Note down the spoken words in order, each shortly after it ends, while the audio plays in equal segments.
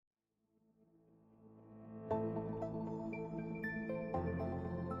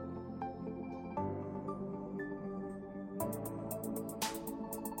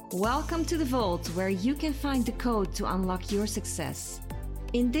Welcome to the Vault, where you can find the code to unlock your success.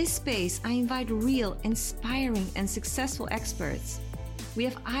 In this space, I invite real, inspiring, and successful experts. We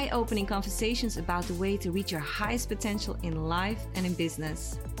have eye-opening conversations about the way to reach your highest potential in life and in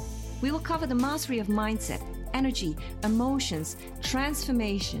business. We will cover the mastery of mindset, energy, emotions,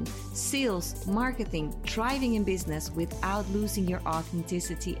 transformation, sales, marketing, thriving in business without losing your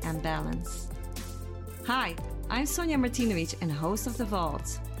authenticity and balance. Hi, I'm Sonja Martinovic and host of The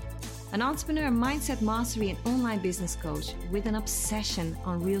Vault, an entrepreneur, mindset mastery, and online business coach with an obsession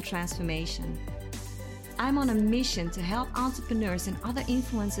on real transformation. I'm on a mission to help entrepreneurs and other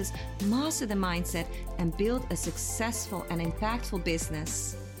influencers master the mindset and build a successful and impactful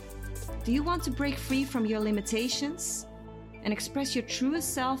business. Do you want to break free from your limitations and express your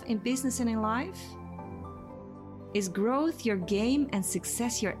truest self in business and in life? Is growth your game and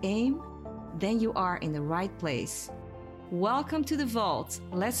success your aim? Then you are in the right place. Welcome to the Vault.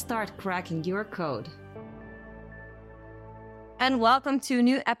 Let's start cracking your code. And welcome to a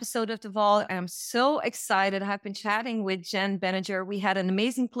new episode of The Vault. I'm so excited. I've been chatting with Jenn Beninger. We had an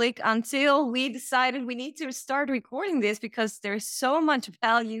amazing click until we decided we need to start recording this because there's so much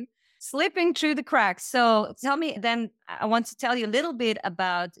value slipping through the cracks. So tell me, then I want to tell you a little bit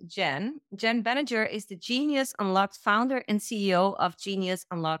about Jenn. Jenn Beninger is the Genius Unlocked founder and CEO of Genius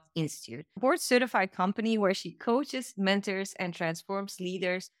Unlocked Institute, a board-certified company where she coaches, mentors, and transforms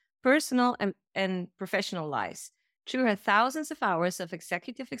leaders' personal and professional lives. Through her thousands of hours of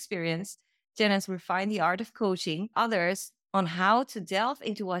executive experience, Jenn has refined the art of coaching others on how to delve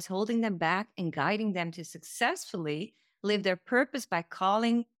into what's holding them back and guiding them to successfully live their purpose by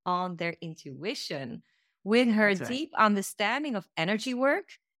calling on their intuition. With her deep understanding of energy work,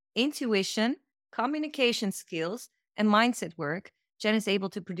 intuition, communication skills, and mindset work, Jenn is able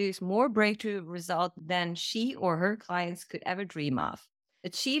to produce more breakthrough results than she or her clients could ever dream of.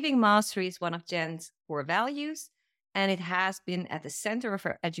 Achieving mastery is one of Jenn's core values, and it has been at the center of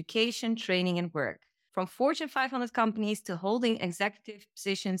her education, training, and work. From Fortune 500 companies to holding executive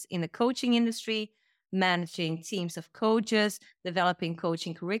positions in the coaching industry, managing teams of coaches, developing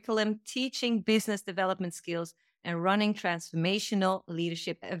coaching curriculum, teaching business development skills, and running transformational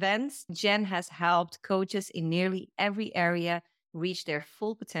leadership events, Jenn has helped coaches in nearly every area reach their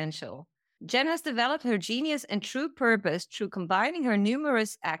full potential. Jenn has developed her genius and true purpose through combining her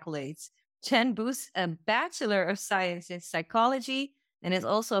numerous accolades. Jenn boasts a Bachelor of Science in Psychology and is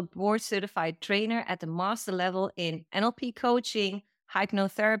also a board-certified trainer at the master level in NLP coaching,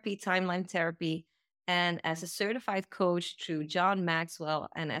 hypnotherapy, timeline therapy, and as a certified coach through John Maxwell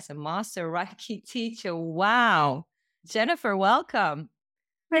and as a master Reiki teacher. Wow. Jennifer, welcome.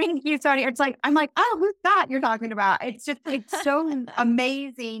 Thank you, Sonja. I'm like, oh, who's that you're talking about? It's so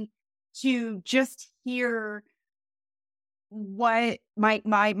amazing to just hear what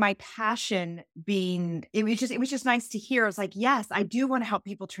my passion being. It was just nice to hear. It's like, yes, I do want to help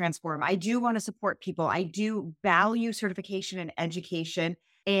people transform. I do want to support people. I do value certification and education.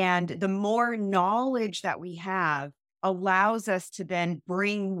 And the more knowledge that we have allows us to then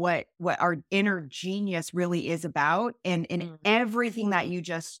bring what our inner genius really is about. And everything that you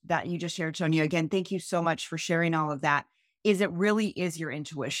just shared, Sonja, again, thank you so much for sharing all of that. It really is your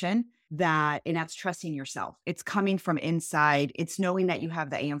intuition and that's trusting yourself. It's coming from inside. It's knowing that you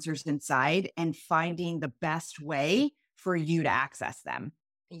have the answers inside and finding the best way for you to access them.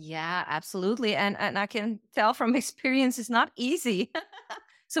 Yeah, absolutely. And I can tell from experience, it's not easy.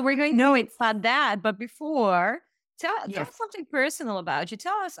 So we're going to know it's not that. But before, tell us something personal about you.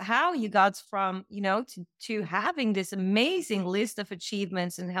 Tell us how you got from, to having this amazing list of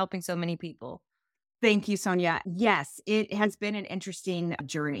achievements and helping so many people. Thank you, Sonja. Yes, it has been an interesting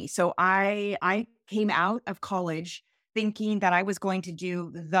journey. So I came out of college thinking that I was going to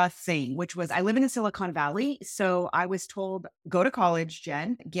do the thing, which was I live in the Silicon Valley. So I was told, go to college,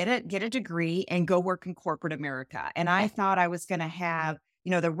 Jenn, get a degree and go work in corporate America. And I thought I was going to have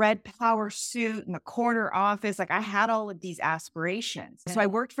the red power suit in the corner office. Like I had all of these aspirations. So I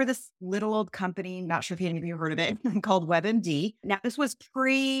worked for this little old company, not sure if any of you heard of it, called WebMD. Now this was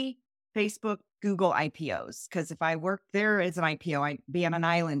pre-Facebook, Google IPOs. Because if I worked there as an IPO, I'd be on an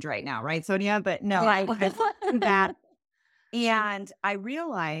island right now, right, Sonja? But no, I did that. And I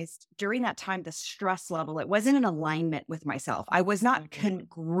realized during that time, the stress level, it wasn't in alignment with myself. I was not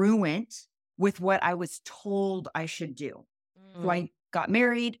congruent with what I was told I should do. So I got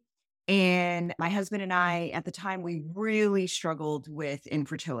married, and my husband and I, at the time, we really struggled with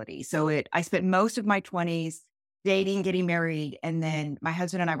infertility. So I spent most of my 20s dating, getting married, and then my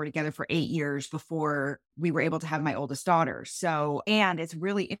husband and I were together for 8 years before we were able to have my oldest daughter. And it's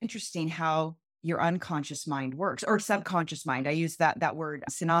really interesting how your unconscious mind works, or subconscious mind. I use that word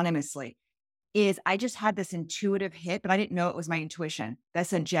synonymously. Is I just had this intuitive hit, but I didn't know it was my intuition that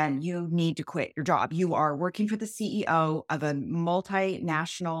said, Jen, you need to quit your job. You are working for the CEO of a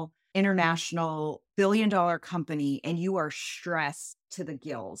multinational, international billion-dollar company, and you are stressed to the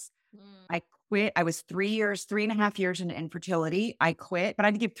gills. I quit. I was 3.5 years in infertility. I quit, but I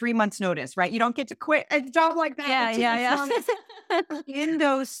had to give 3 months notice, right? You don't get to quit a job like that. Yeah. In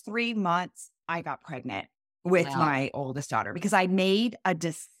those 3 months, I got pregnant with Wow. my oldest daughter because I made a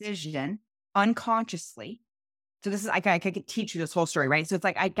decision unconsciously. So this is, I could teach you this whole story, right? So it's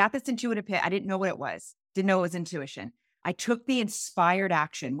like, I got this intuitive hit. I didn't know what it was. Didn't know it was intuition. I took the inspired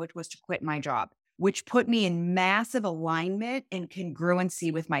action, which was to quit my job, which put me in massive alignment and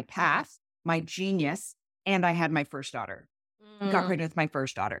congruency with my path, my genius. And I had my first daughter. Got pregnant with my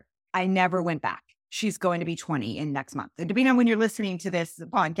first daughter. I never went back. She's going to be 20 in next month, depending on when you're listening to this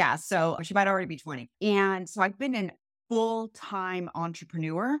podcast. So she might already be 20. And so I've been a full-time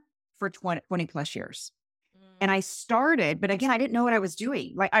entrepreneur for 20 plus years. And I started, but again, I didn't know what I was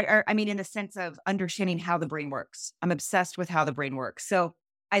doing. Like, I mean, in the sense of understanding how the brain works. I'm obsessed with how the brain works. So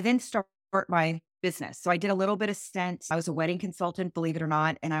I then start my business. So I did a little bit of stint. I was a wedding consultant, believe it or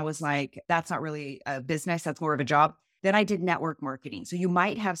not. And I was like, that's not really a business. That's more of a job. Then I did network marketing. So you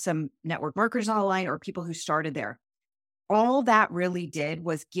might have some network marketers online or people who started there. All that really did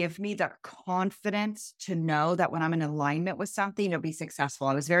was give me the confidence to know that when I'm in alignment with something, it'll be successful.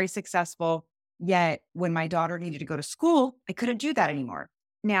 I was very successful. Yet when my daughter needed to go to school, I couldn't do that anymore.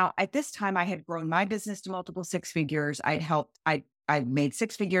 Now, at this time, I had grown my business to multiple six figures. I made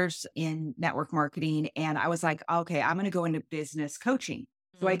six figures in network marketing. And I was like, okay, I'm going to go into business coaching.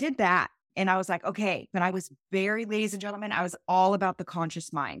 So I did that. And I was like, okay, but I was ladies and gentlemen, I was all about the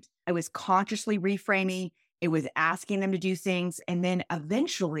conscious mind. I was consciously reframing. It was asking them to do things. And then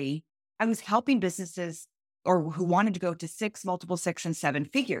eventually I was helping businesses or who wanted to go to multiple six and seven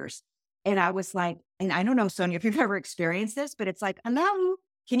figures. And I was like, and I don't know, Sonia, if you've ever experienced this, but it's like, hello,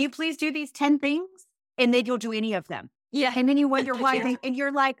 can you please do these 10 things? And then you'll do any of them. Yeah. And then you wonder why. And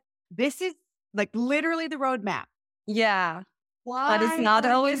you're like, this is like literally the roadmap. Yeah. Why? But it's not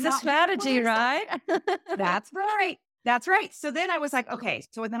always the not strategy, right? That's right. That's right. So then I was like, okay.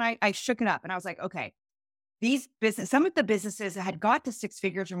 So then I shook it up and I was like, okay, some of the businesses had got to six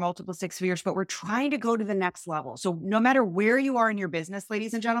figures or multiple six figures, but we're trying to go to the next level. So no matter where you are in your business,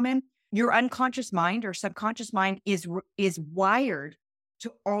 ladies and gentlemen, your unconscious mind or subconscious mind is wired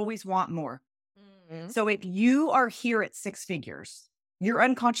to always want more. Mm-hmm. So if you are here at six figures, your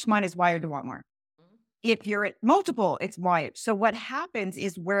unconscious mind is wired to want more. If you're at multiple, it's wired. So what happens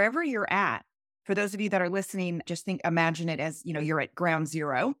is wherever you're at, for those of you that are listening, just imagine it as, you're at ground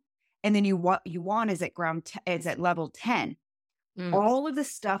zero. And then what you want is at level 10. All of the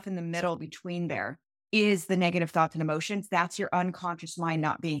stuff in the middle between there is the negative thoughts and emotions. That's your unconscious mind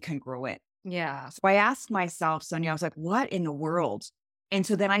not being congruent. Yeah. So I asked myself, Sonia, I was like, what in the world? And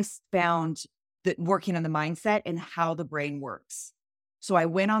so then I found that working on the mindset and how the brain works. So I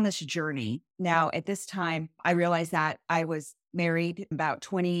went on this journey. Now, at this time, I realized that I was married about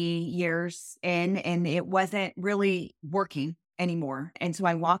 20 years in, and it wasn't really working anymore. And so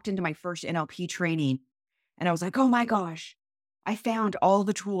I walked into my first NLP training and I was like, oh my gosh, I found all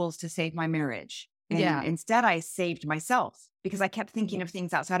the tools to save my marriage. And instead I saved myself because I kept thinking of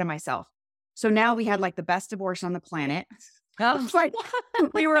things outside of myself. So now we had like the best divorce on the planet. Oh, like,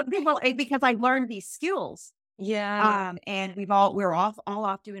 because I learned these skills. Yeah. And we're all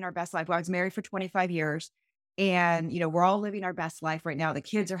off doing our best life. Well, I was married for 25 years and, we're all living our best life right now. The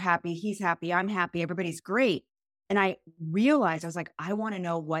kids are happy. He's happy. I'm happy. Everybody's great. And I realized, I was like, I want to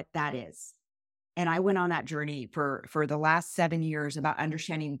know what that is. And I went on that journey for the last 7 years about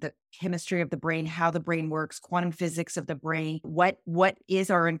understanding the chemistry of the brain, how the brain works, quantum physics of the brain, what is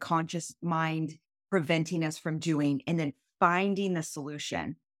our unconscious mind preventing us from doing, and then finding the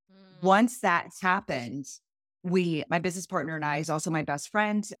solution. Once that's happened, my business partner and I, is also my best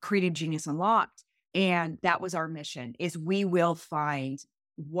friend, created Genius Unlocked. And that was our mission, is we will find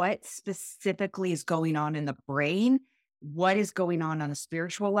what specifically is going on in the brain, what is going on a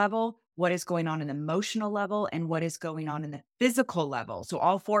spiritual level, what is going on an emotional level, and what is going on in the physical level. So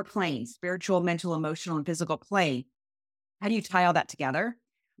all four planes, spiritual, mental, emotional, and physical plane. How do you tie all that together?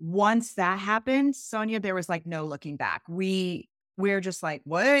 Once that happened, Sonia, there was like no looking back. We're just like,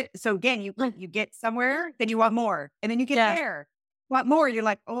 what? So again, you get somewhere, then you want more. And then you get there, want more. You're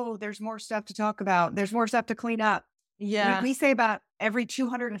like, oh, there's more stuff to talk about. There's more stuff to clean up. Yeah. We say about every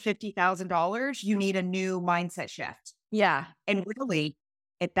 $250,000, you need a new mindset shift. Yeah. And really,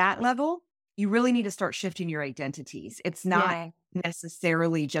 at that level, you really need to start shifting your identities. It's not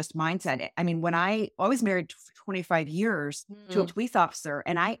necessarily just mindset. I mean, when I was married for 25 years to a Mm. police officer,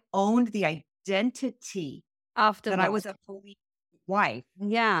 and I owned the identity After that I both. was a police wife,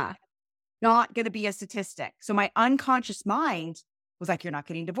 Yeah. not going to be a statistic. So my unconscious mind was like, you're not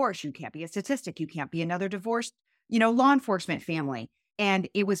getting divorced. You can't be a statistic. You can't be another divorced, law enforcement family. And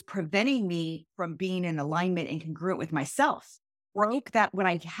it was preventing me from being in alignment and congruent with myself. Broke that when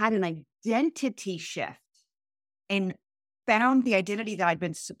I had an identity shift and found the identity that I'd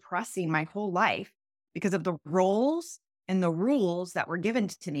been suppressing my whole life because of the roles and the rules that were given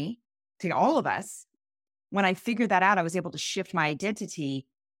to me, to all of us. When I figured that out, I was able to shift my identity,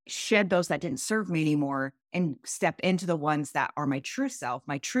 shed those that didn't serve me anymore, and step into the ones that are my true self,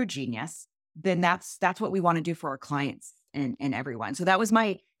 my true genius. Then that's what we want to do for our clients and everyone. So that was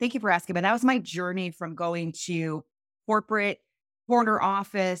thank you for asking, but that was my journey from going to corporate, corner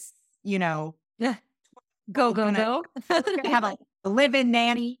office, Yeah. Go, go, gonna go. gonna have a live-in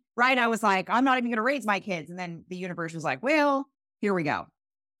nanny, right? I was like, I'm not even gonna raise my kids. And then the universe was like, well, here we go.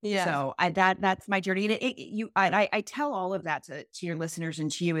 Yeah. So that's my journey. And I tell all of that to your listeners and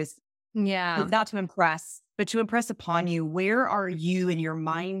to you is Yeah. not to impress, but to impress upon you. Where are you in your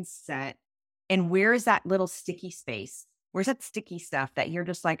mindset? And where is that little sticky space? Where's that sticky stuff that you're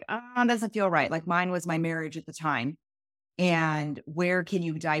just like, oh, it doesn't feel right? Like mine was my marriage at the time. And where can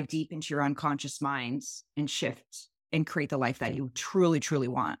you dive deep into your unconscious minds and shift and create the life that you truly, truly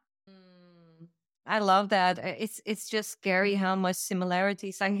want? Mm, I love that. It's just scary how much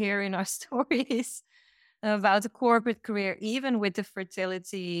similarities I hear in our stories about the corporate career, even with the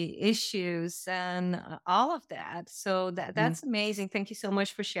fertility issues and all of that. So Mhm. that's amazing. Thank you so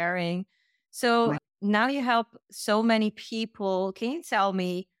much for sharing. So My- now you help so many people. Can you tell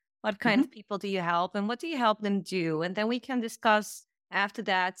me what kind mhm. of people do you help and what do you help them do? And then we can discuss after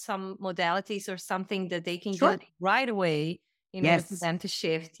that some modalities or something that they can do Sure. right away in order for Yes. them to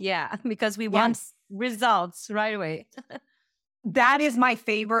shift. Yeah, because we want Yes. results right away. That is my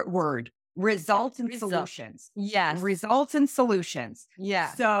favorite word, results and Results. solutions. Yes. Results and solutions.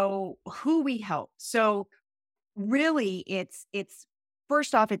 Yeah. So who we help. So really it's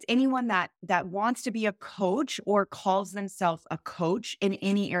first off, it's anyone that wants to be a coach or calls themselves a coach in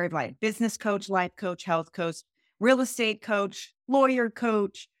any area of life. Business coach, life coach, health coach, real estate coach, lawyer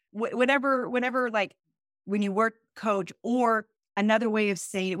coach, whatever, like when you work coach, or another way of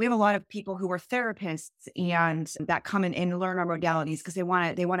saying it, we have a lot of people who are therapists and that come in and learn our modalities because they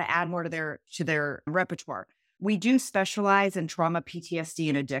want to add more to their repertoire. We do specialize in trauma, PTSD,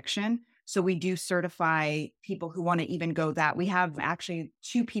 and addiction. So we do certify people who want to even go that. We have actually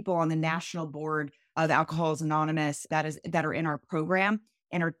 2 people on the national board of Alcoholics Anonymous that are in our program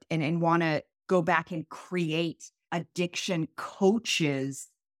and want to go back and create addiction coaches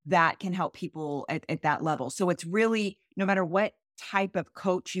that can help people at that level. So it's really no matter what type of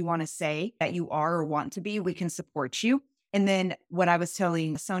coach you want to say that you are or want to be, we can support you. And then what I was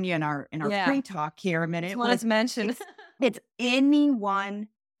telling Sonia in our Yeah. pre-talk here a Just minute wanted was to mention. it's anyone,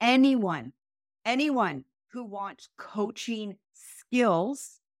 anyone who wants coaching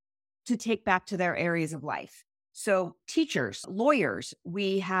skills to take back to their areas of life. So teachers, lawyers,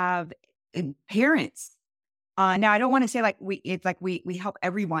 we have parents. Now I don't want to say it's like we help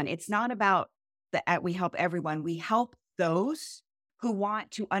everyone. It's not about that we help everyone. We help those who want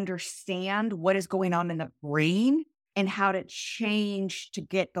to understand what is going on in the brain and how to change to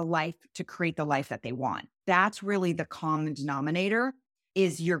create the life that they want. That's really the common denominator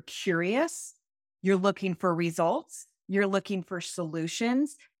is you're curious, you're looking for results, you're looking for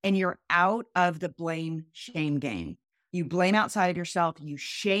solutions, and you're out of the blame shame game. You blame outside of yourself, you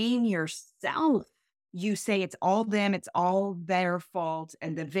shame yourself. You say it's all them, it's all their fault,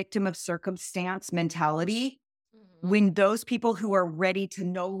 and the victim of circumstance mentality. Mhm. When those people who are ready to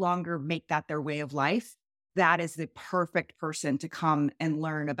no longer make that their way of life, that is the perfect person to come and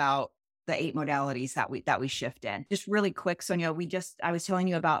learn about the 8 modalities that we shift in. Just really quick, Sonia, I was telling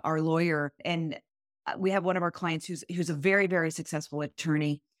you about our lawyer, and we have one of our clients who's a very, very successful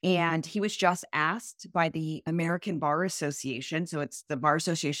attorney. And he was just asked by the American Bar Association, so it's the bar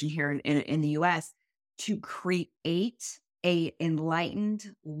association here in the US, to create a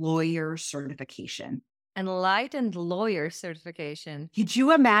enlightened lawyer certification. Enlightened lawyer certification. Could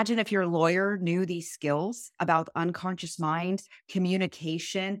you imagine if your lawyer knew these skills about unconscious mind,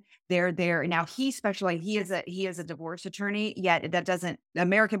 communication? They're there now. He specializes. He is a divorce attorney. Yet that doesn't. The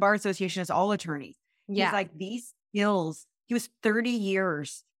American Bar Association is all attorneys. He's Yeah. like these skills. He was 30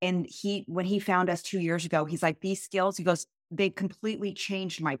 years, and when he found us 2 years ago, he's like these skills. He goes, they completely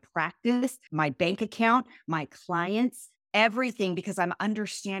changed my practice, my bank account, my clients, everything because I'm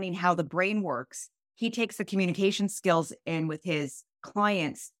understanding how the brain works he takes the communication skills in with his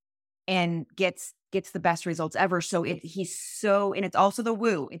clients and gets the best results ever. So he's so, and it's also the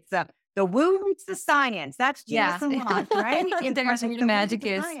woo. It's the woo meets the science. That's Yeah. Jesus and right? There's where the magic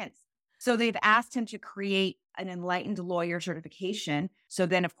is. Science. So they've asked him to create an enlightened lawyer certification. So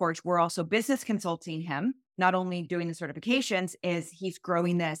then, of course, we're also business consulting him, not only doing the certifications, is he's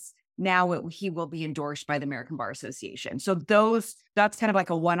growing this. Now he will be endorsed by the American Bar Association. So that's kind of like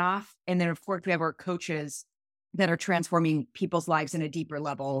a one-off. And then, of course, we have our coaches that are transforming people's lives in a deeper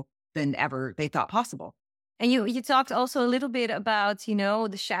level than ever they thought possible. And you talked also a little bit about,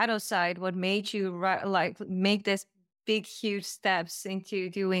 the shadow side, what made you make this big, huge steps into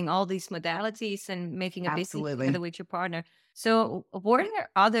doing all these modalities and making a business together with your partner. So were there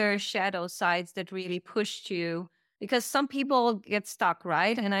other shadow sides that really pushed you? Because some people get stuck,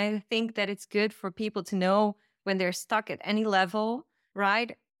 right? And I think that it's good for people to know when they're stuck at any level,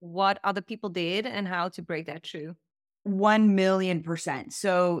 right? What other people did and how to break that through. 1,000,000%.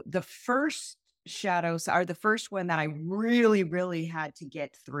 So the first shadows are the first one that I really, really had to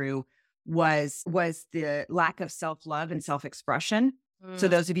get through was the lack of self-love and self-expression. So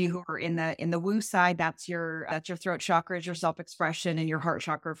those of you who are in the woo side, that's your throat chakra is your self-expression, and your heart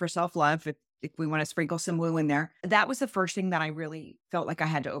chakra for self-love. If we want to sprinkle some woo in there, that was the first thing that I really felt like I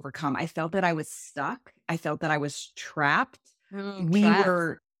had to overcome. I felt that I was stuck. I felt that I was trapped.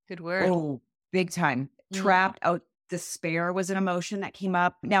 Trapped. Good word. Oh, big time. Trapped out. Despair was an emotion that came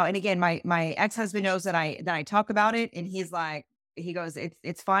up. Now, and again, my ex-husband knows that I talk about it, and he's like, he goes,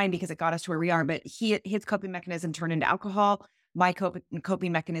 it's fine because it got us to where we are. But his coping mechanism turned into alcohol. My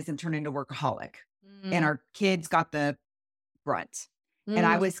coping mechanism turned into workaholic, and our kids got the brunt. And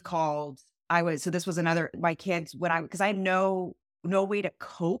so this was my kids because I had no way to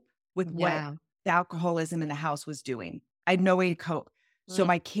cope with what the alcoholism in the house was doing. I had no way to cope. So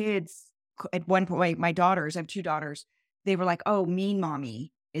my kids, at one point, my daughters, I have 2 daughters, they were like, "Oh, mean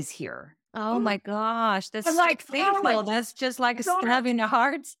mommy is here." Oh my gosh. That's like painful. That's just like a stab in the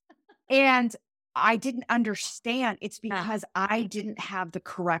heart. And I didn't understand. It's because I didn't have the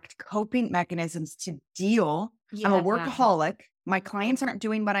correct coping mechanisms to deal. I'm a workaholic. My clients aren't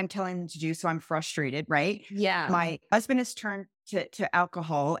doing what I'm telling them to do, so I'm frustrated, right? Yeah. My husband has turned to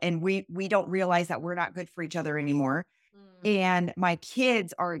alcohol, and we don't realize that we're not good for each other anymore. And my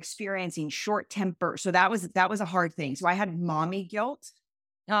kids are experiencing short temper. So that was a hard thing. So I had mommy guilt.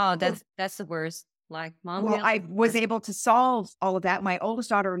 Oh, that's the worst. Like mom. Well, I was able to solve all of that. My oldest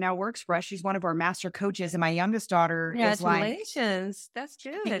daughter now works for us. She's one of our master coaches. And my youngest daughter is like, congratulations. That's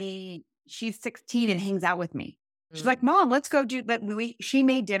good. She's 16 and hangs out with me. She's like, "Mom, let's go do that." She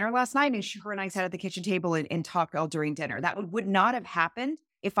made dinner last night, and her and I sat at the kitchen table and talked all during dinner. That would not have happened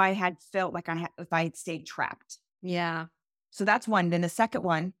if I had felt like if I had stayed trapped. Yeah. So that's one. Then the second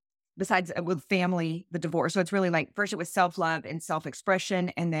one, besides with family, the divorce. So it's really like, first it was self-love and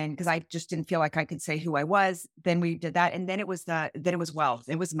self-expression. And then, because I just didn't feel like I could say who I was, then we did that. And then it was wealth.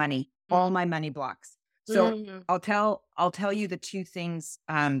 It was money, all my money blocks. So I'll tell you the 2 things.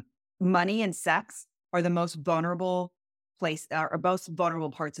 Money and sex are the most vulnerable most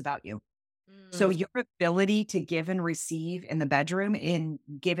vulnerable parts about you. So your ability to give and receive in the bedroom, and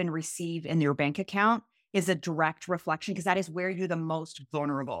give and receive in your bank account, is a direct reflection, because that is where you're the most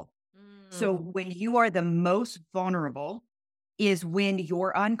vulnerable. So when you are the most vulnerable is when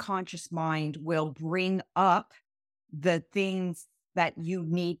your unconscious mind will bring up the things that you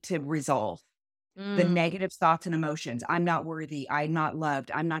need to resolve, the negative thoughts and emotions. I'm not worthy. I'm not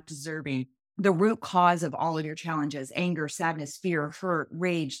loved. I'm not deserving. The root cause of all of your challenges, anger, sadness, fear, hurt,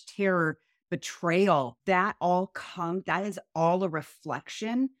 rage, terror, betrayal, that is all a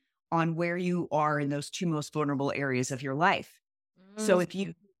reflection on where you are in those 2 most vulnerable areas of your life.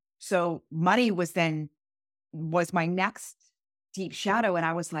 So money was my next deep shadow. And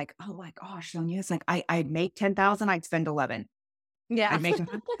I was like, oh my gosh, Sonia, it's like, I'd make 10,000, I'd spend 11. Yeah. I'd make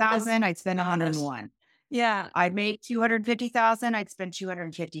 100,000, I'd spend 101. Yeah. I'd make 250,000, I'd spend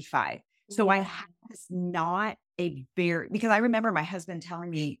 255. So I had because I remember my husband telling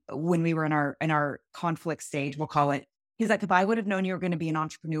me when we were in our conflict stage, we'll call it, he's like, "If I would have known you were going to be an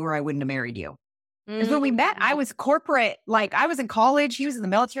entrepreneur, I wouldn't have married you." Because when we met, I was corporate. Like, I was in college. He was in the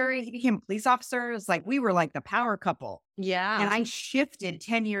military. He became a police officer. It was like, we were like the power couple. Yeah. And I shifted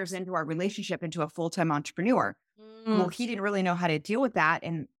 10 years into our relationship into a full-time entrepreneur. Well, he didn't really know how to deal with that.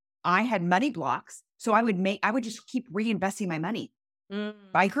 And I had money blocks. So I would just keep reinvesting my money.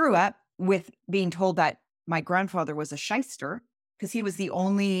 I grew up with being told that my grandfather was a shyster because he was the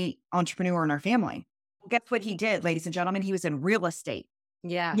only entrepreneur in our family. Well, guess what he did, ladies and gentlemen? He was in real estate.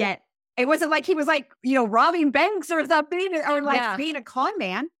 Yeah. Yet it wasn't like he was like, robbing banks or something, or like being a con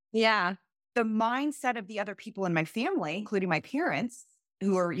man. Yeah. the mindset of the other people in my family, including my parents,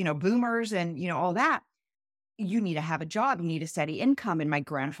 who are, boomers and, all that, you need to have a job, you need a steady income. And my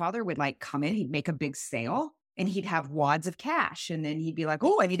grandfather would like come in, he'd make a big sale and he'd have wads of cash. And then he'd be like,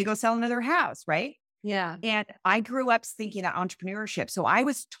 oh, I need to go sell another house. Right. Yeah. And I grew up thinking that entrepreneurship. So I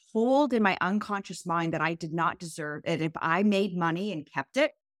was told in my unconscious mind that I did not deserve it. If I made money and kept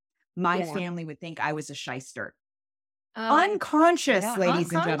it, my family would think I was a shyster. Unconscious,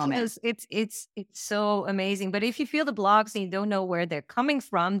 ladies and gentlemen. It's so amazing. But if you feel the blocks and you don't know where they're coming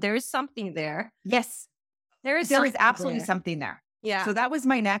from, there is something there. Yes. There is absolutely something there. Yeah. So that was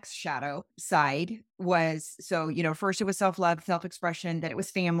my next shadow side was, first it was self-love, self-expression, then it was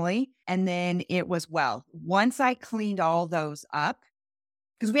family. And then it was wealth. Once I cleaned all those up,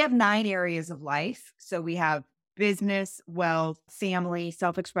 because we have 9 areas of life. So we have business, wealth, family,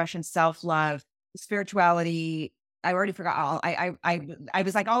 self-expression, self-love, spirituality. I already forgot all. I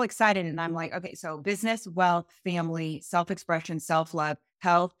was like all excited and I'm like, okay, so business, wealth, family, self-expression, self-love,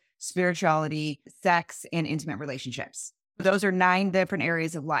 health, spirituality, sex, and intimate relationships. Those are 9 different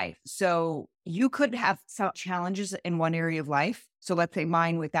areas of life. So you could have some challenges in one area of life. So let's say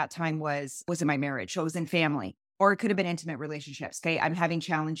mine with that time was in my marriage. So it was in family, or it could have been intimate relationships. Okay. I'm having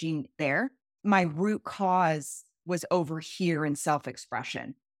challenging there. My root cause was over here in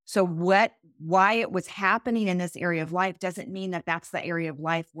self-expression. So why it was happening in this area of life doesn't mean that that's the area of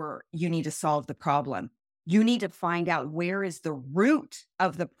life where you need to solve the problem. You need to find out where is the root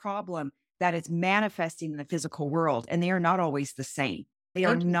of the problem that is manifesting in the physical world. And they are not always the same. They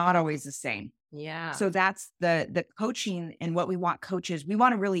are not always the same. Yeah. So that's the coaching and what we want coaches. We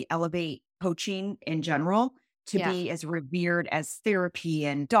want to really elevate coaching in general to be as revered as therapy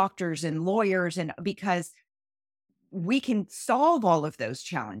and doctors and lawyers. And because we can solve all of those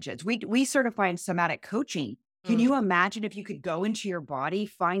challenges. We certify in somatic coaching. Can you imagine if you could go into your body,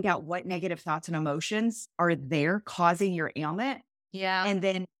 find out what negative thoughts and emotions are there causing your ailment? Yeah. And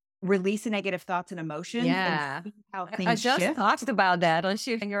then release the negative thoughts and emotions. Yeah. And see how things I just shift. talked about that on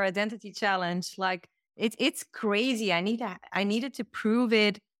Shifting Your Identity Challenge. Like it's crazy. I needed to prove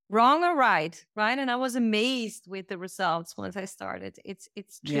it wrong or right. And I was amazed with the results once I started. It's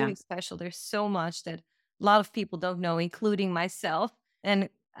truly special. There's so much that a lot of people don't know, including myself. And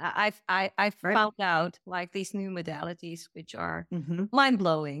I found out like these new modalities, which are mind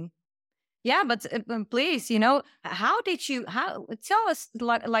blowing. Yeah, but please, how tell us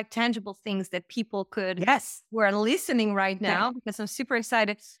like tangible things that people could, who are listening right now, because I'm super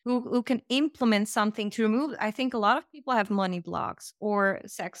excited, who can implement something to remove. I think a lot of people have money blocks or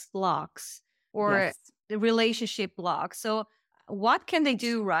sex blocks or the relationship blocks. So what can they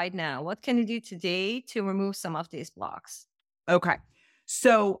do right now? What can they do today to remove some of these blocks? Okay.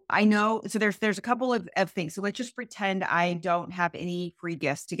 So I know, so there's a couple of things. So let's just pretend I don't have any free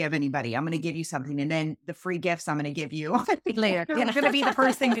gifts to give anybody. I'm going to give you something. And then the free gifts I'm going to give you later. It's going to be the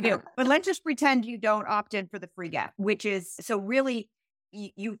first thing to do. But let's just pretend you don't opt in for the free gift, which is, so really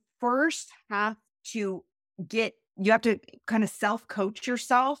you first have to kind of self-coach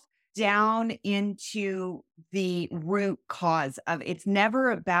yourself down into the root cause of it's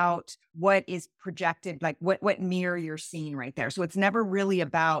never about what is projected, like what mirror you're seeing right there. So it's never really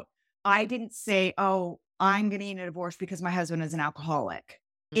about, I didn't say, oh, I'm getting a divorce because my husband is an alcoholic.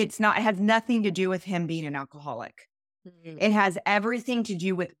 It's not, it has nothing to do with him being an alcoholic. It has everything to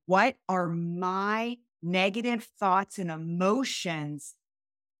do with what are my negative thoughts and emotions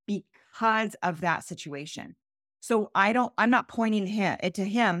because of that situation. So I'm not pointing to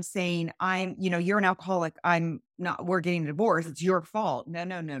him saying, you're an alcoholic. We're getting a divorce. It's your fault.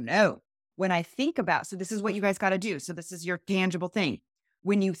 No. When I think about, so this is what you guys got to do. So this is your tangible thing.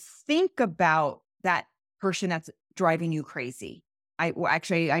 When you think about that person that's driving you crazy,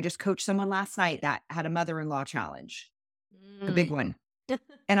 I just coached someone last night that had a mother-in-law challenge, a big one.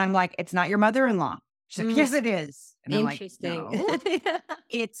 And I'm like, it's not your mother-in-law. She's like, yes, it is. And interesting. I'm like, no.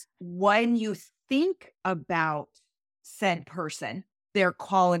 It's when you think about said person, their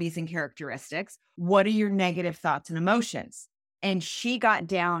qualities and characteristics, what are your negative thoughts and emotions? And she got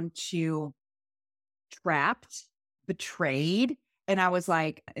down to trapped, betrayed. And I was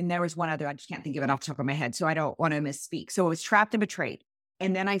like, and there was one other, I just can't think of it off the top of my head. So I don't want to misspeak. So it was trapped and betrayed.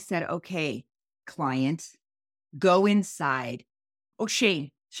 And then I said, okay, client, go inside. Oh,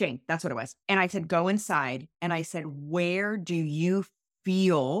 Shane, that's what it was. And I said, go inside. And I said, where do you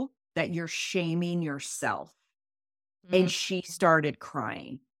feel that you're shaming yourself? And she started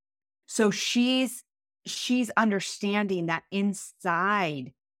crying. So she's understanding that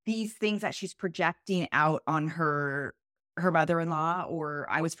inside these things that she's projecting out on her mother-in-law, or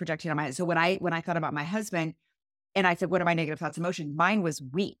I was projecting on my, so when I thought about my husband and I said, what are my negative thoughts, emotions? Mine was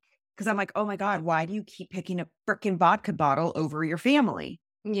weak Because I'm like, oh my God, why do you keep picking a freaking vodka bottle over your family?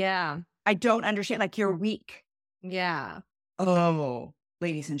 Yeah. I don't understand. Like, you're weak. Yeah. Oh,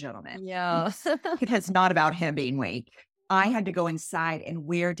 ladies and gentlemen, Yeah. it is not about him being weak. I had to go inside, and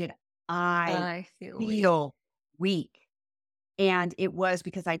where did I I feel weak. feel weak? And it was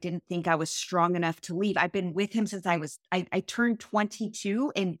because I didn't think I was strong enough to leave. I've been with him since I turned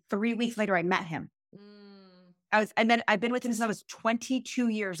 22, and 3 weeks later I met him. Mm. I've been with him since I was 22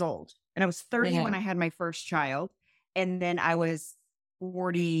 years old, and I was 30 when Yeah. I had my first child. And then I was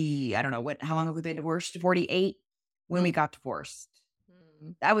 40, I don't know how long have we been divorced? 48 when we got divorced.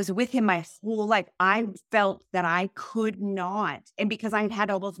 Mm. I was with him my whole life. I felt that I could not. And because I had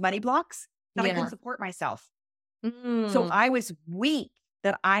all those money blocks, that I Yeah. couldn't support myself. So Mm. I was weak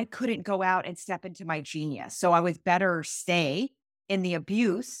that I couldn't go out and step into my genius. So I was better stay in the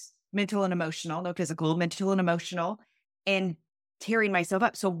abuse, mental and emotional, no physical, mental and emotional, and tearing myself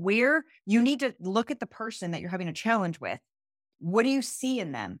up. So where you need to look at the person that you're having a challenge with. What do you see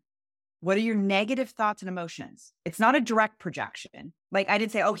in them? What are your negative thoughts and emotions? It's not a direct projection. Like, I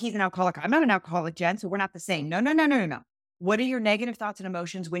didn't say, oh, he's an alcoholic. I'm not an alcoholic, Jen. So we're not the same. No, no, no, no, no, no. What are your negative thoughts and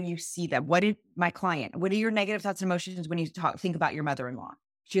emotions when you see them? What are your negative thoughts and emotions when you think about your mother-in-law?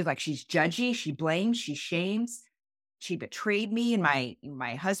 She's like, she's judgy. She blames, she shames. She betrayed me and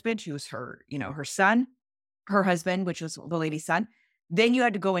my husband, who was her, her son, her husband, which was the lady's son. Then you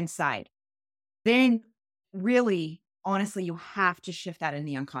had to go inside. Then really, honestly, you have to shift that in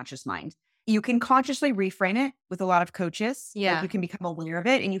the unconscious mind. You can consciously reframe it with a lot of coaches. Like, Yeah. you can become aware of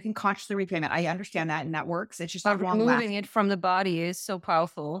it, and you can consciously reframe it. I understand that, and that works. It's just But not long removing lasting. it from the body is so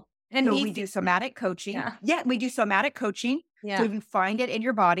powerful. And So we easy. do somatic coaching. Yeah. Yeah, we do somatic coaching. So Yeah. you find it in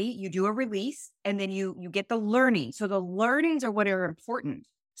your body, you do a release, and then you get the learning. So the learnings are what are important.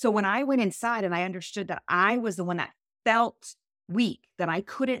 So when I went inside and I understood that I was the one that felt weak, that I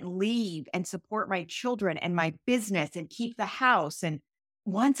couldn't leave and support my children and my business and keep the house. And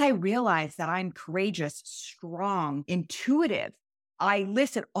once I realized that I'm courageous, strong, intuitive, I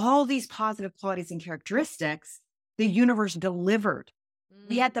listed all these positive qualities and characteristics, the universe delivered.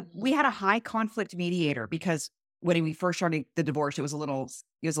 We had a high conflict mediator, because when we first started the divorce, it was a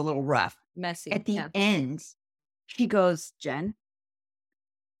little rough. Messy. At the Yeah. end, she goes, Jen,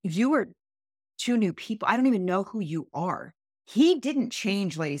 you are two new people. I don't even know who you are. He didn't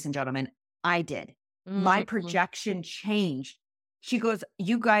change, ladies and gentlemen. I did. My Mhm. projection changed. She goes,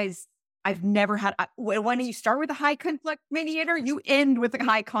 you guys, I've never had, when you start with a high conflict mediator, you end with a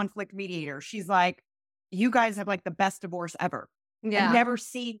high conflict mediator. She's like, you guys have like the best divorce ever. I've Yeah. never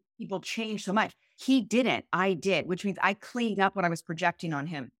seen people change so much. He didn't. I did, which means I cleaned up what I was projecting on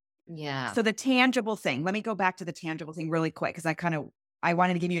him. Yeah. So the tangible thing, let me go back to the tangible thing really quick, because I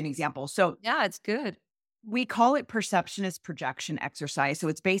wanted to give you an example. So Yeah, it's good. we call it perceptionist projection exercise. So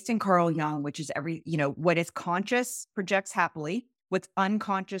it's based in Carl Jung, which is what is conscious projects happily, what's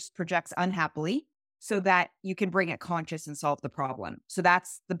unconscious projects unhappily, so that you can bring it conscious and solve the problem. So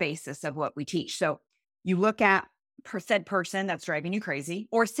that's the basis of what we teach. So you look at said person that's driving you crazy,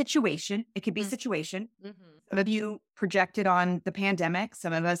 or situation. It could be situation. Some of you projected on the pandemic.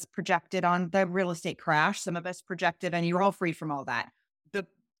 Some of us projected on the real estate crash. Some of us projected, and you're all free from all that. The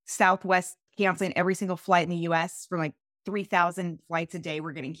Southwest canceling every single flight in the US for like 3,000 flights a day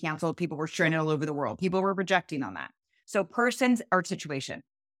were getting canceled. People were stranded all over the world. People were projecting on that. So persons or situation.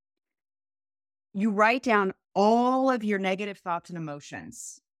 You write down all of your negative thoughts and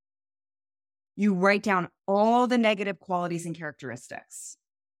emotions. You write down all the negative qualities and characteristics.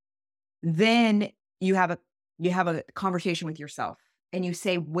 Then you have a conversation with yourself, and you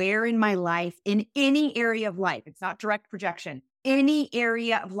say, where in my life, in any area of life, it's not direct projection, any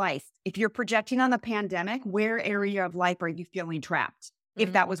area of life, if you're projecting on the pandemic, where area of life are you feeling trapped?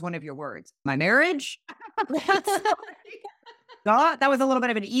 If that was one of your words. My marriage? God, that was a little bit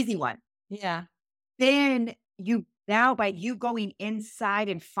of an easy one. Yeah. Then now by you going inside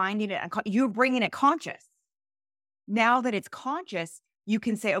and finding it, you're bringing it conscious. Now that it's conscious, you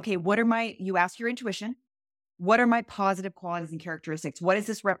can say, okay, you ask your intuition, what are my positive qualities and characteristics? What does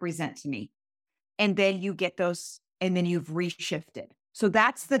this represent to me? And then you get those, and then you've reshifted. So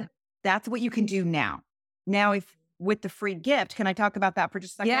that's what you can do now. Now, if with the free gift, can I talk about that for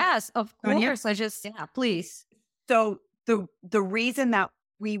just a second? Yes, of Sonia? course. Please. So the reason that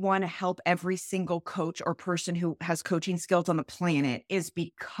we want to help every single coach or person who has coaching skills on the planet is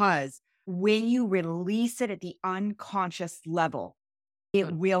because when you release it at the unconscious level,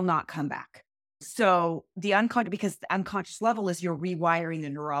 it will not come back. So because the unconscious level is you're rewiring the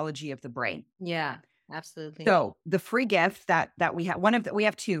neurology of the brain. Yeah, absolutely. So the free gift that we have, we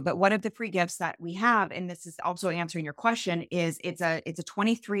have two, but one of the free gifts that we have, and this is also answering your question, is it's a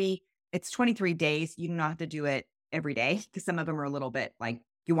 23 It's 23 days. You don't have to do it every day because some of them are a little bit like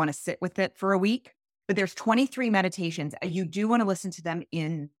you want to sit with it for a week. But there's 23 meditations. You do want to listen to them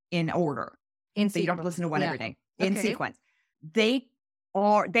in order. So you don't have to listen to one every day in sequence. They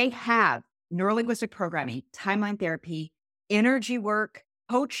have neurolinguistic programming, timeline therapy, energy work,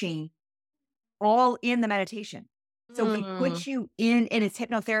 coaching, all in the meditation. So it puts you in, and it's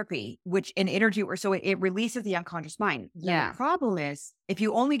hypnotherapy, which in energy work, so it releases the unconscious mind. Now, the problem is if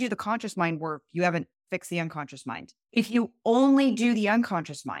you only do the conscious mind work, you haven't fixed the unconscious mind. If you only do the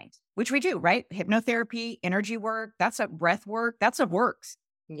unconscious mind, which we do, right? Hypnotherapy, energy work, that's a breath work, that's what works.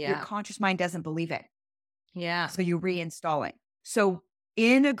 Your conscious mind doesn't believe it. So you reinstall it. So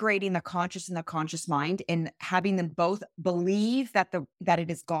integrating the conscious and the conscious mind and having them both believe that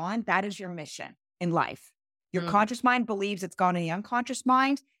it is gone, that is your mission in life. Your conscious mind believes it's gone in the unconscious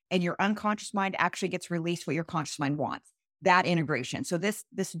mind, and your unconscious mind actually gets released what your conscious mind wants. That integration. So this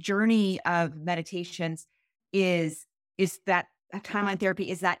journey of meditations is that timeline therapy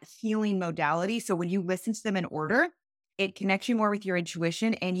is that healing modality. So when you listen to them in order, it connects you more with your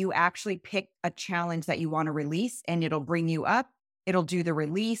intuition, and you actually pick a challenge that you want to release, and it'll bring you up. It'll do the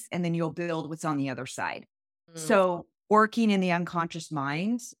release, and then you'll build what's on the other side. So working in the unconscious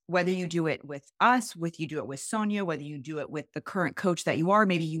mind, whether you do it with us, you do it with Sonia, whether you do it with the current coach that you are,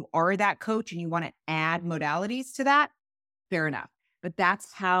 maybe you are that coach and you want to add modalities to that, fair enough. But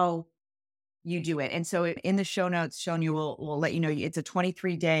that's how you do it. And so in the show notes, Sonia will let you know it's a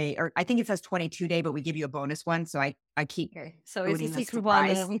 23-day, or I think it says 22-day, but we give you a bonus one. So I keep. So it's a secret one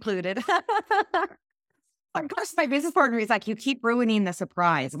included. Oh gosh, my business partner is like, you keep ruining the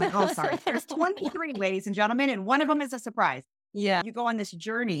surprise. I'm like, oh, sorry. There's 23, ladies and gentlemen, and one of them is a surprise. You go on this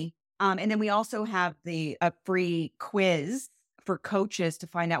journey. And then we also have a free quiz for coaches to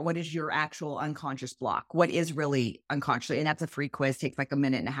find out what is your actual unconscious block, what is really unconscious. And that's a free quiz, takes like a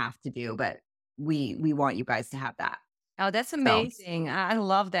minute and a half to do, but we want you guys to have that. Oh, that's amazing. I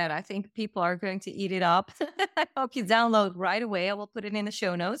love that. I think people are going to eat it up. I hope you download right away. I will put it in the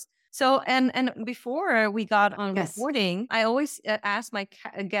show notes. So, and before we got on recording, I always ask my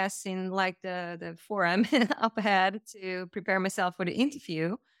guests in like the forum up ahead to prepare myself for the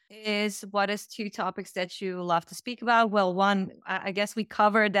interview is what is 2 topics that you love to speak about? Well, one, I guess we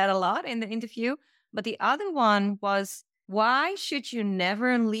covered that a lot in the interview, but the other one was, why should you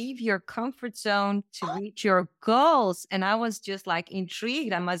never leave your comfort zone to reach your goals? And I was just like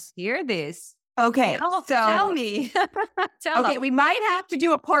intrigued. I must hear this. Okay. Tell me. Okay. We might have to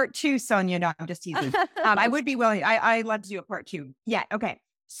do a part 2, Sonia. No, I'm just teasing. I would be willing. I love to do a part 2. Yeah. Okay.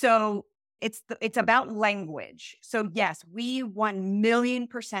 So it's about language. So yes, we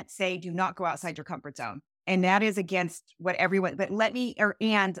 1,000,000% say, do not go outside your comfort zone. And that is against what everyone, but let me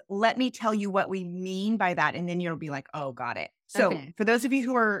tell you what we mean by that. And then you'll be like, oh, got it. So for those of you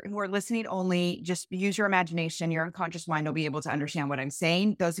who are listening only, just use your imagination. Your unconscious mind will be able to understand what I'm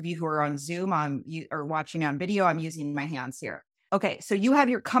saying. Those of you who are on Zoom or watching on video, I'm using my hands here. Okay. So you have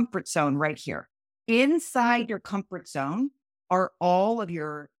your comfort zone right here. Inside your comfort zone are all of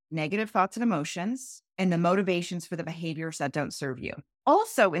your negative thoughts and emotions and the motivations for the behaviors that don't serve you.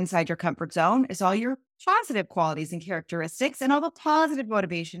 Also inside your comfort zone is all your positive qualities and characteristics and all the positive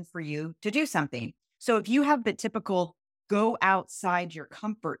motivation for you to do something. So if you have the typical go outside your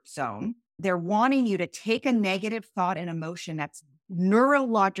comfort zone, they're wanting you to take a negative thought and emotion that's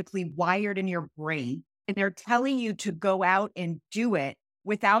neurologically wired in your brain, and they're telling you to go out and do it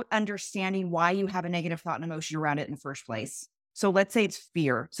without understanding why you have a negative thought and emotion around it in the first place. So let's say it's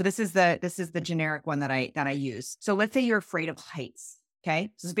fear. So this is the generic one that I use. So let's say you're afraid of heights.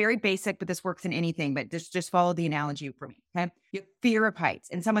 Okay. This is very basic, but this works in anything, but just follow the analogy for me. Okay. You have fear of heights,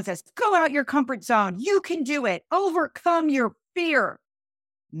 and someone says, go out your comfort zone. You can do it. Overcome your fear.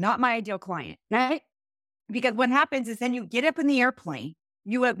 Not my ideal client, right? Because what happens is then you get up in the airplane.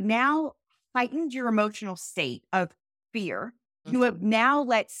 You have now heightened your emotional state of fear. You have now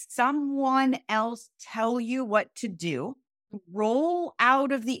let someone else tell you what to do. Roll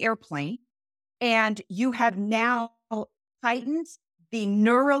out of the airplane, and you have now heightened the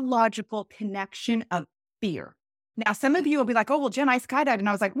neurological connection of fear. Now, some of you will be like, oh, well, Jenn, I skydived. And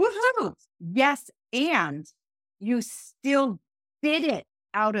I was like, woohoo. Yes. And you still did it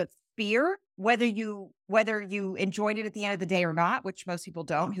out of fear, whether you enjoyed it at the end of the day or not, which most people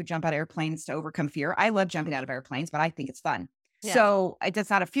don't, who jump out of airplanes to overcome fear. I love jumping out of airplanes, but I think it's fun. Yeah. So it's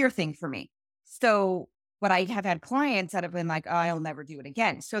not a fear thing for me. So what I have had clients that have been like, oh, I'll never do it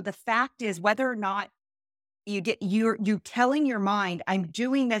again. So the fact is, whether or not you telling your mind, I'm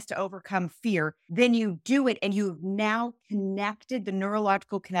doing this to overcome fear, then you do it, and you've now connected the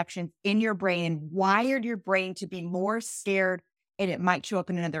neurological connections in your brain and wired your brain to be more scared and it might show up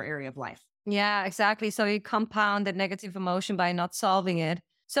in another area of life. Yeah, exactly. So you compound the negative emotion by not solving it.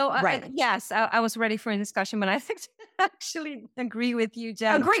 So Right. yes, I was ready for a discussion, but I actually agree with you,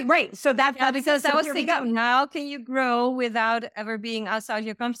 Jen. Agree. Right. So that's Because I was here we go. thinking, how can you grow without ever being outside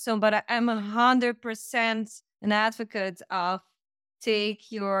your comfort zone? But I'm 100% an advocate of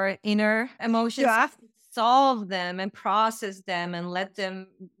take your inner emotions, Yeah. solve them and process them and let them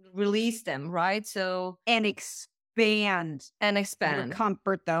release them, right? So And expand your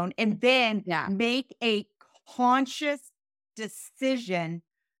comfort zone, and then make a conscious decision.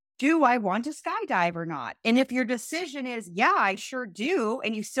 Do I want to skydive or not? And if your decision is, yeah, I sure do,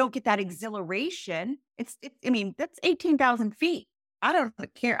 and you still get that exhilaration, I mean, that's 18,000 feet. I don't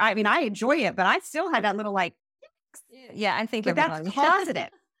care. I mean, I enjoy it, but I still had that little like, yeah, I think but that's positive.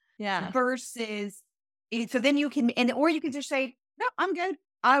 Yeah. Versus, so then you can, or you can just say, no, I'm good.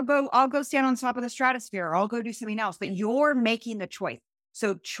 I'll go stand on top of the stratosphere, or I'll go do something else. But you're making the choice.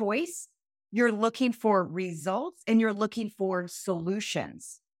 So choice, you're looking for results and you're looking for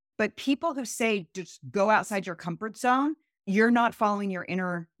solutions. But people who say just go outside your comfort zone, you're not following your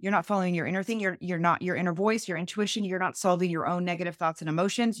inner thing. You're not your inner voice, your intuition. You're not solving your own negative thoughts and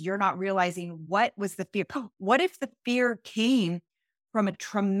emotions. You're not realizing what was the fear. What if the fear came from a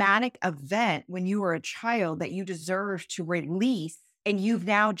traumatic event when you were a child that you deserve to release, and you've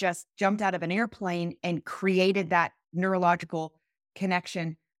now just jumped out of an airplane and created that neurological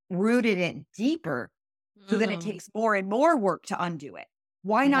connection, rooted it deeper, so that it takes more and more work to undo it.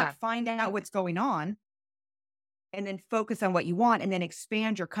 Why not find out what's going on and then focus on what you want and then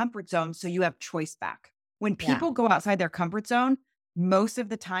expand your comfort zone so you have choice back? When people go outside their comfort zone, most of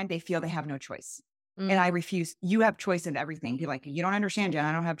the time they feel they have no choice. And I refuse. You have choice in everything. Be like, you don't understand, Jen.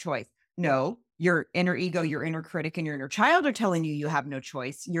 I don't have choice. No, your inner ego, your inner critic, and your inner child are telling you have no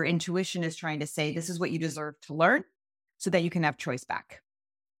choice. Your intuition is trying to say, this is what you deserve to learn so that you can have choice back.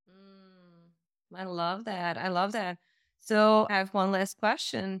 I love that. I love that. So I have one last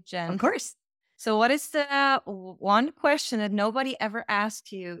question, Jen. Of course. So what is the one question that nobody ever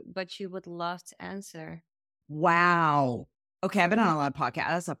asked you, but you would love to answer? Wow. Okay, I've been on a lot of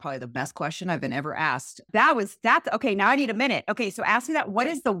podcasts. That's probably the best question I've been ever asked. That's okay. Now I need a minute. Okay, so ask me that. What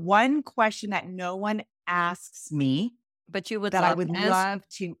is the one question that no one asks me, but you would that I would love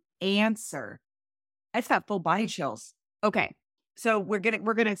to answer? I just got full body chills. Okay, so we're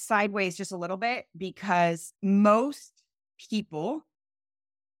gonna sideways just a little bit, because most people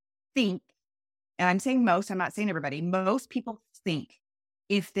think, and I'm saying most, I'm not saying everybody. Most people think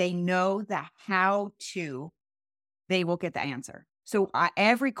if they know the how to, they will get the answer. So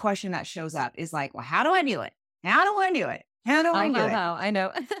every question that shows up is like, well, how do I do it? How do I do it? How do I do it? I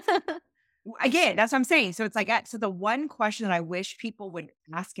know. Again, that's what I'm saying. So it's like, so the one question that I wish people would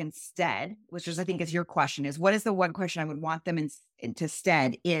ask instead, which is, I think is your question, is what is the one question I would want them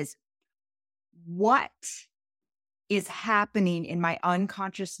instead is, what is happening in my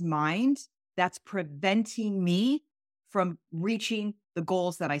unconscious mind that's preventing me from reaching the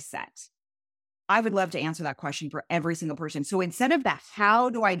goals that I set? I would love to answer that question for every single person. So instead of that, how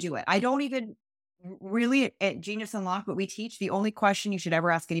do I do it? I don't even really, at Genius Unlocked, what we teach, the only question you should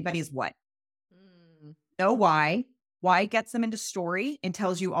ever ask anybody is what? No why. Why gets them into story and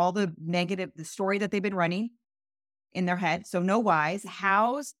tells you all the story that they've been running in their head. So no whys.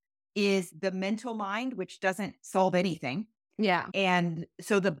 Hows is the mental mind, which doesn't solve anything. Yeah. And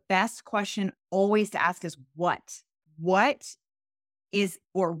so the best question always to ask is what? What is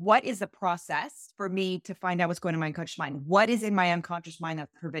the process for me to find out what's going on in my unconscious mind? What is in my unconscious mind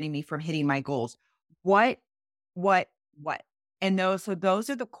that's preventing me from hitting my goals? What? And those are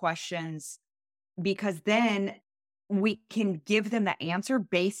the questions, because then we can give them the answer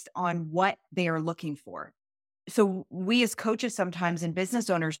based on what they are looking for. So we as coaches sometimes, and business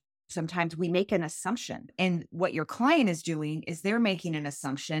owners, sometimes we make an assumption, and what your client is doing is they're making an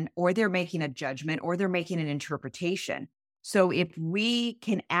assumption, or they're making a judgment, or they're making an interpretation. So if we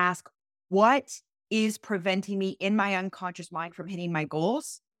can ask, what is preventing me in my unconscious mind from hitting my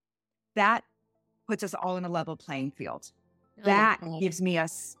goals? That puts us all in a level playing field. That gives me a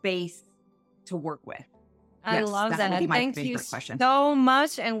space to work with. I love that. Thank you so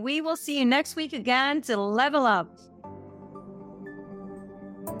much. And we will see you next week again to level up.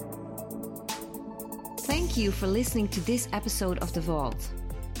 Thank you for listening to this episode of The Vault.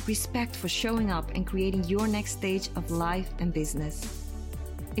 Respect for showing up and creating your next stage of life and business.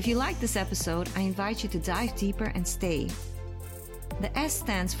 If you like this episode, I invite you to dive deeper and stay. The S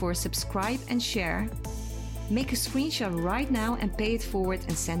stands for subscribe and share. Make a screenshot right now and pay it forward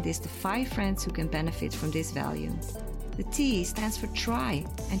and send this to 5 friends who can benefit from this value. The T stands for try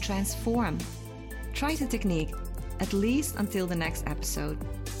and transform. Try the technique at least until the next episode.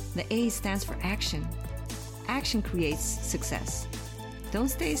 The A stands for action. Action creates success. Don't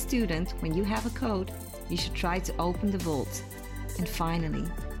stay a student when you have a code. You should try to open the vault. And finally,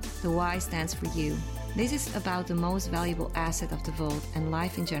 the Y stands for you. This is about the most valuable asset of the vault and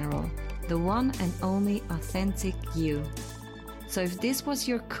life in general, the one and only authentic you. So if this was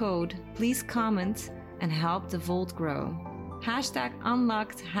your code, please comment and help the vault grow.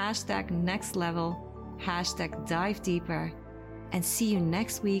 #unlocked, #next level, #dive deeper, and see you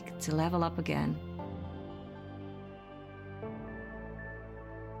next week to level up again.